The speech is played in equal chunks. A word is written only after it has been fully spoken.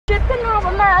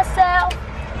myself.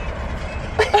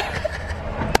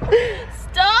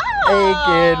 Stop! Hey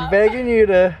kid, begging you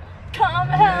to come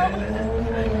help.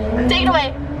 Take it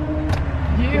away.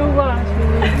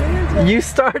 You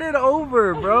started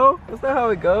over, bro. That's not how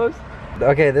it goes.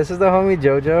 Okay, this is the homie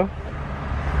JoJo.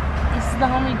 This is the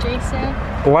homie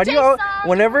Jayson. Why do you?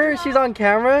 Whenever she's on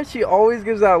camera, she always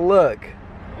gives that look.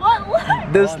 What look?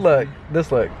 This look.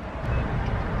 This look.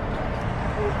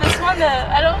 This one that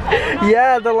I don't know.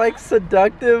 Yeah, the like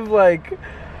seductive, like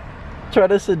try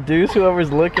to seduce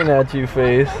whoever's looking at you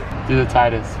face. Do the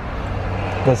tightest.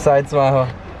 The side smile.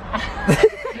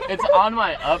 It's on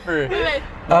my upper. Wait.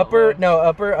 Upper, no,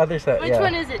 upper, other side. Which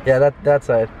one is it? Yeah, that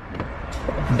side.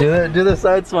 Do the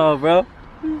side smile, bro.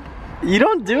 You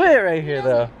don't do it right here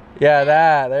though. Yeah,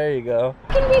 that. There you go.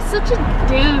 You can be such a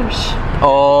douche.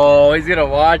 Oh, he's gonna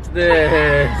watch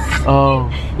this. Oh.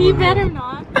 You better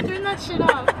not. Turn that shit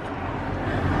off.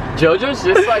 JoJo's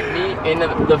just like me in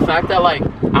the fact that like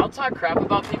I'll talk crap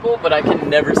about people, but I can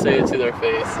never say it to their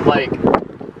face. Like,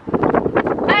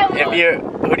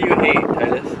 who do you hate,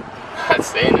 Titus? I'm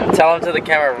saying it. Tell him to the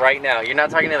camera right now. You're not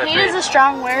talking to the Hate face. is a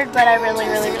strong word, but I really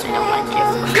don't like you.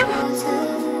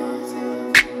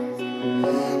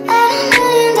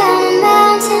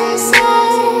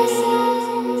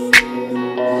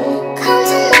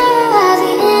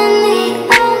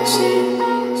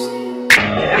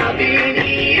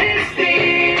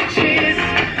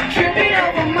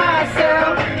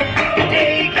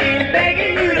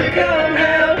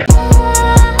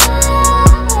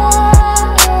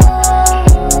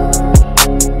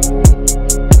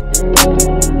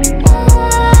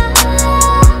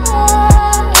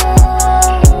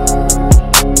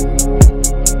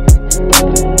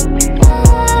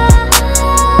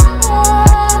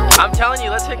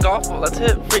 Let's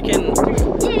hit freaking.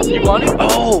 You want it?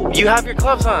 Oh, you have your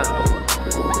gloves on.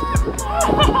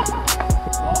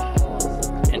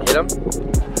 And hit him?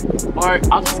 Or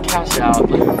I'll just cash out.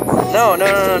 No.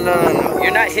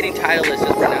 You're not hitting Titleist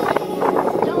just for now.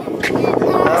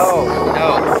 No.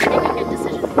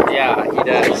 Yeah, he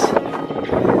does.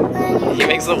 He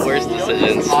makes the worst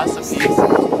decisions. Awesome piece.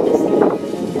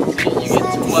 You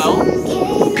get 12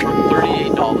 for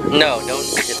 $38. No, don't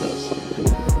get those.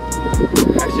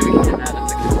 Actually, we can get that.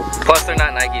 That's a good. Plus, they're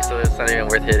not Nike, so it's not even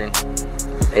worth hitting.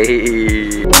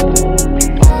 Hey.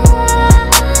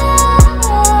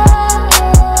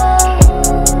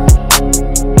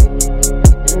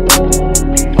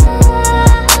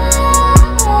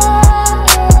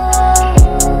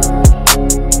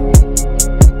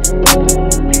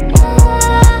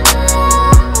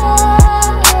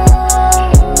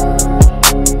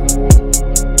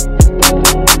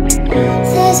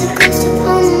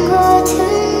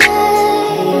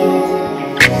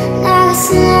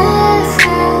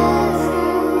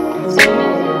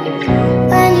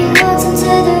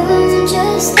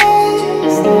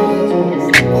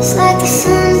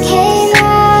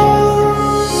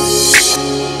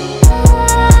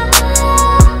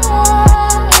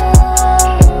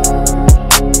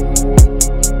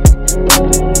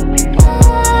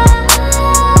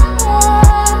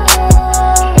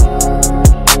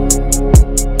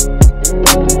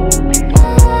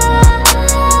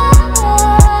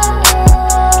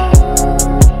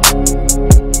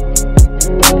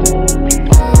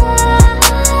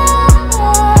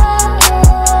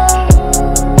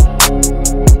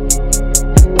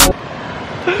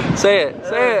 Say it.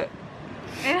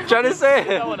 Try to say it.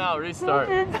 That one out, restart.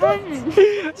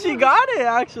 She got it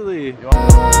actually.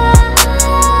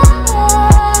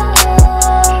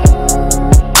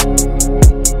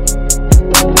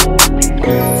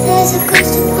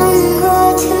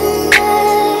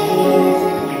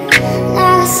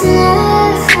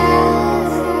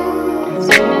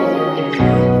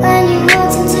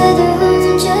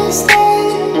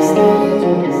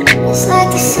 It's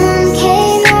like the sun.